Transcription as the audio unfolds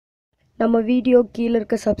நம்ம வீடியோ கீழ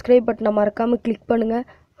இருக்க சப்ஸ்கிரைப் பட்டனை மறக்காம கிளிக் பண்ணுங்க.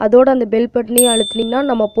 அதோட அந்த பெல் பட்டனையும் அழுத்துனீங்கன்னா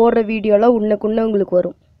நம்ம போடுற வீடியோலாம் உடனுக்குடனே உங்களுக்கு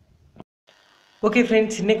வரும். ஓகே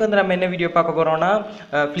ஃப்ரெண்ட்ஸ், இன்றைக்கி வந்து நம்ம என்ன வீடியோ பார்க்க போகிறோம்னா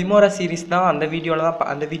ஃபிலிமோரா சீரிஸ் தான். அந்த வீடியோ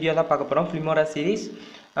தான் பார்க்க போகிறோம். Filmora series.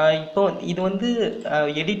 இப்போ இது வந்து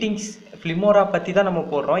எடிட்டிங்ஸ் ஃபிலிமோரா பற்றி தான் நம்ம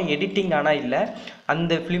போடுறோம். எடிட்டிங் ஆனால் இல்லை,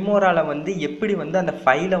 அந்த ஃபிலிமோராவில் வந்து எப்படி வந்து அந்த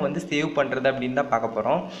ஃபைலை வந்து சேவ் பண்ணுறது அப்படின்னு தான் பார்க்க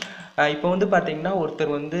போகிறோம். இப்போ வந்து பார்த்திங்கன்னா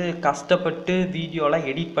ஒருத்தர் வந்து கஷ்டப்பட்டு வீடியோலாம்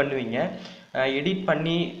எடிட் பண்ணுவீங்க. எடிட்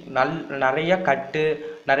பண்ணி நிறையா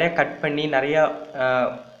கட் பண்ணி நிறையா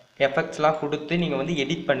எஃபெக்ட்ஸ்லாம் கொடுத்து நீங்கள் வந்து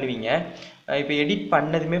எடிட் பண்ணுவீங்க. இப்போ எடிட்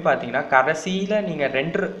பண்ணதுமே பார்த்தீங்கன்னா கடைசியில் நீங்கள்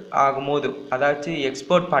ரெண்டர் ஆகும்போது, அதாச்சும்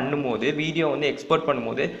எக்ஸ்போர்ட் பண்ணும்போது, வீடியோ வந்து எக்ஸ்போர்ட்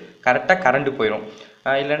பண்ணும்போது கரெக்டாக கரண்ட் போயிடும்.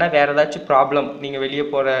 இல்லைனா வேறு ஏதாச்சும் ப்ராப்ளம், நீங்கள் வெளியே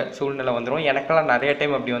போகிற சூழ்நிலை வந்துடும். எனக்கெல்லாம் நிறைய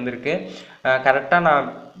டைம் அப்படி வந்திருக்கு. கரெக்டாக நான்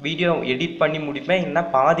வீடியோ எடிட் பண்ணி முடிப்பேன், இல்லைனா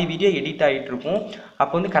பாதி வீடியோ எடிட் ஆகிட்டுருக்கும்.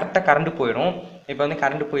 அப்போ வந்து கரெக்டாக கரண்ட் போயிடும். இப்போ வந்து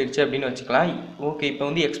கரண்ட் போயிடுச்சு அப்படின்னு வச்சுக்கலாம். ஓகே, இப்போ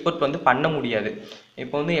வந்து எக்ஸ்போர்ட் வந்து பண்ண முடியாது.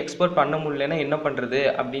 இப்போ வந்து எக்ஸ்போர்ட் பண்ண முடியலன்னா என்ன பண்ணுறது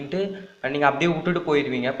அப்படின்ட்டு நீங்கள் அப்படியே விட்டுட்டு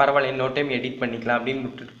போயிடுவீங்க. பரவாயில்ல, இன்னொரு டைம் எடிட் பண்ணிக்கலாம் அப்படின்னு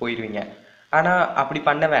விட்டுட்டு போயிடுவீங்க. ஆனால் அப்படி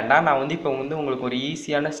பண்ண வேண்டாம். நான் வந்து இப்போ வந்து உங்களுக்கு ஒரு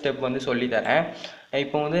ஈஸியான ஸ்டெப் வந்து சொல்லித்தரேன்.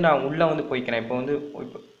 இப்போ வந்து நான் உள்ளே வந்து போய்க்கிறேன். இப்போ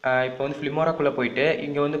வந்து ஃபிலிமோராக்குள்ளே போயிட்டு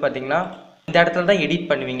இங்கே வந்து பார்த்திங்கன்னா இந்த இடத்துல தான் எடிட்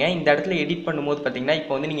பண்ணுவீங்க. இந்த இடத்துல எடிட் பண்ணும்போது பார்த்திங்கன்னா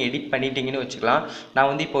இப்போ வந்து நீங்கள் எடிட் பண்ணிட்டீங்கன்னு வச்சுக்கலாம். நான்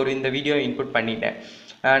வந்து இப்போ இந்த வீடியோ இன்புட் பண்ணிட்டேன்.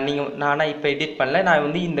 நானாக இப்போ எடிட் பண்ணல, நான்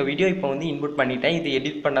வந்து இந்த வீடியோ இப்போ வந்து இன்புட் பண்ணிட்டேன். இது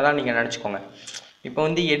எடிட் பண்ணதான் நீங்கள் நினச்சிக்கோங்க. இப்போ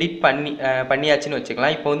வந்து எடிட் பண்ணியாச்சுன்னு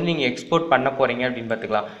வச்சுக்கலாம். இப்போ வந்து நீங்கள் எக்ஸ்போர்ட் பண்ண போகிறீங்க அப்படின்னு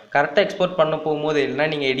பார்த்துக்கலாம். கரெக்டாக எக்ஸ்போர்ட் பண்ண போகும்போது இல்லைனா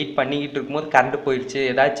நீங்கள் எடிட் பண்ணிக்கிட்டு இருக்கும்போது கரண்ட் போயிடுச்சு,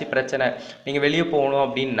 ஏதாச்சும் பிரச்சனை, நீங்கள் வெளியே போகணும்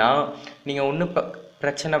அப்படின்னா நீங்கள் ஒன்றும்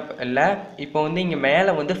பிரச்சனை இல்லை. இப்போ வந்து இங்கே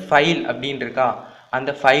மேலே வந்து ஃபைல் அப்படின்னு இருக்கா,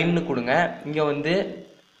 அந்த ஃபைல்னு கொடுங்க. இங்கே வந்து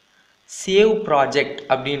சேவ் ப்ராஜெக்ட்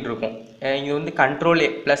அப்படின்னு இருக்கும். இங்கே வந்து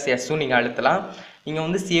Ctrl+S நீங்கள் அழுத்தலாம். இங்கே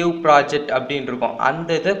வந்து சேவ் ப்ராஜெக்ட் அப்படின்னு இருக்கும், அந்த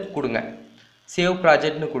இதை கொடுங்க. சேவ்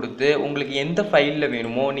ப்ராஜெக்ட்னு கொடுத்து உங்களுக்கு எந்த ஃபைலில்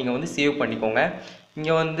வேணுமோ நீங்கள் வந்து சேவ் பண்ணிக்கோங்க.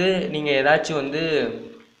 இங்கே வந்து நீங்கள் ஏதாச்சும் வந்து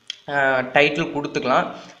டைட்டில் கொடுத்துக்கலாம்.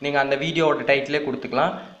 நீங்கள் அந்த வீடியோவோட டைட்டிலே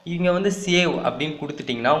கொடுத்துக்கலாம். இங்கே வந்து சேவ் அப்படின்னு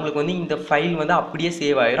கொடுத்துட்டிங்கன்னா உங்களுக்கு வந்து இந்த ஃபைல் வந்து அப்படியே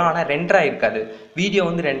சேவ் ஆகிரும். ஆனால் ரெண்டர் ஆகிருக்காது, வீடியோ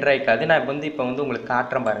வந்து ரெண்டர் ஆகிருக்காது. நான் இப்போ வந்து உங்களுக்கு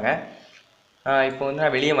காட்டுறேன் பாருங்கள். இப்போ வந்து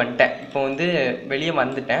நான் வெளியே வந்துட்டேன். வெளியே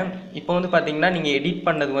வந்துட்டேன். இப்போ வந்து பார்த்திங்கன்னா நீங்கள் எடிட்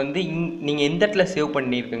பண்ணது வந்து நீங்கள் எந்த இடத்துல சேவ்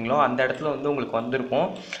பண்ணியிருக்கீங்களோ அந்த இடத்துல வந்து உங்களுக்கு வந்திருக்கும்.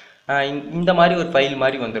 இந்த மாதிரி ஒரு ஃபைல்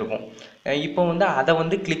மாதிரி வந்திருக்கும். இப்போ வந்து அதை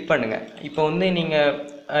வந்து கிளிக் பண்ணுங்கள். இப்போ வந்து நீங்கள்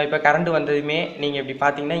இப்போ கரண்ட் வந்ததுமே நீங்கள் இப்படி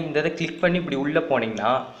பார்த்தீங்கன்னா இந்த இதை கிளிக் பண்ணி இப்படி உள்ளே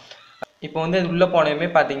போனீங்கன்னா, இப்போ வந்து அது உள்ளே போனதுமே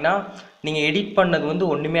பார்த்தீங்கன்னா நீங்கள் எடிட் பண்ணது வந்து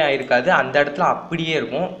ஒன்றுமே ஆயிருக்காது, அந்த இடத்துல அப்படியே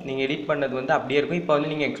இருக்கும். நீங்கள் எடிட் பண்ணது வந்து அப்படியே இருக்கும். இப்போ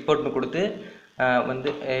வந்து நீங்கள் எக்ஸ்போர்ட்னு கொடுத்து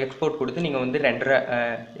எக்ஸ்போர்ட் கொடுத்து நீங்கள் வந்து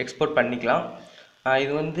எக்ஸ்போர்ட் பண்ணிக்கலாம்.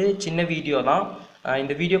 இது வந்து சின்ன வீடியோ தான்.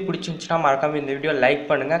 இந்த வீடியோ பிடிச்சிருந்துச்சுன்னா மறக்காமல் இந்த வீடியோ லைக்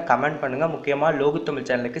பண்ணுங்கள், கமெண்ட் பண்ணுங்கள். முக்கியமாக லோகு தமிழ்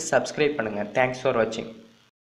சேனலுக்கு சப்ஸ்கிரைப் பண்ணுங்கள். தேங்க்ஸ் ஃபார் வாட்சிங்.